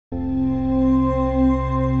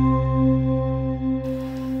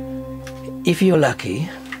If you're lucky,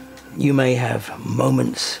 you may have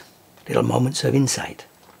moments, little moments of insight,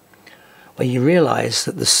 where you realize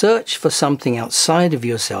that the search for something outside of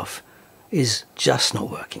yourself is just not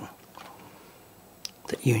working.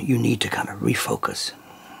 That you need to kind of refocus.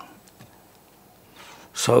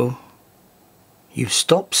 So you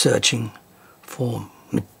stop searching for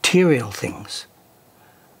material things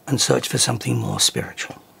and search for something more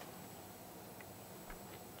spiritual.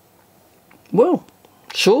 Well,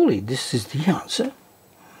 surely this is the answer.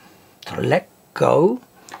 To let go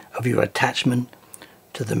of your attachment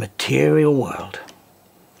to the material world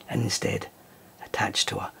and instead attach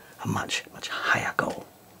to a much, much higher goal.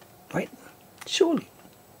 Right? Surely.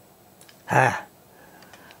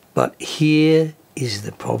 But here is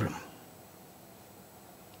the problem.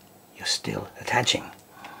 You're still attaching.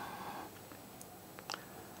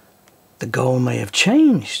 The goal may have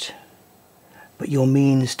changed, but your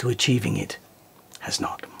means to achieving it has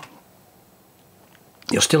not.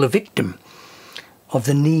 You're still a victim of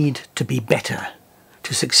the need to be better,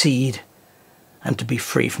 to succeed, and to be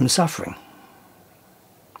free from suffering.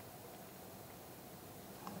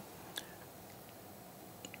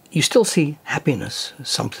 You still see happiness as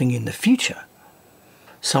something in the future,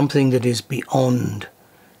 something that is beyond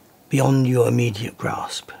your immediate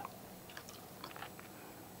grasp.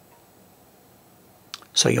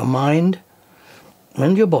 So your mind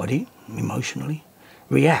and your body, emotionally,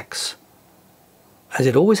 reacts, as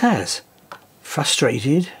it always has,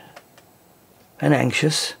 frustrated and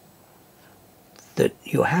anxious that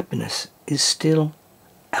your happiness is still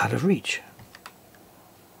out of reach.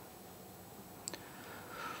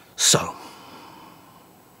 So,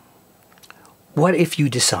 what if you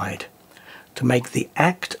decide to make the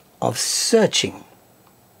act of searching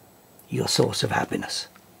your source of happiness,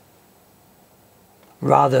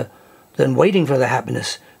 rather than waiting for the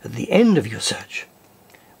happiness at the end of your search?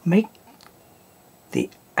 Make the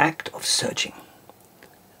act of searching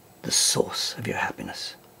the source of your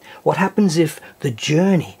happiness. What happens if the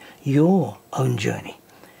journey, your own journey,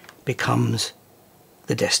 becomes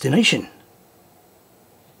the destination?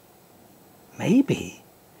 Maybe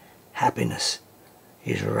happiness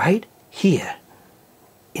is right here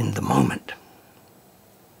in the moment.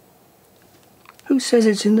 Who says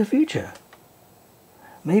it's in the future?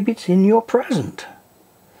 Maybe it's in your present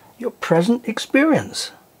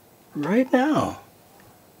experience, right now.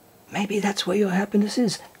 Maybe that's where your happiness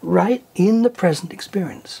is, right in the present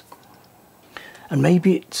experience. And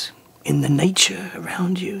maybe it's in the nature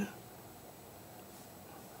around you.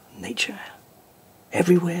 Nature,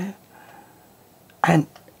 everywhere. And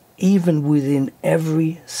even within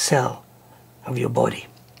every cell of your body.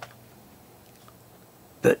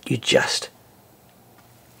 But you just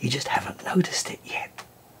haven't noticed it yet.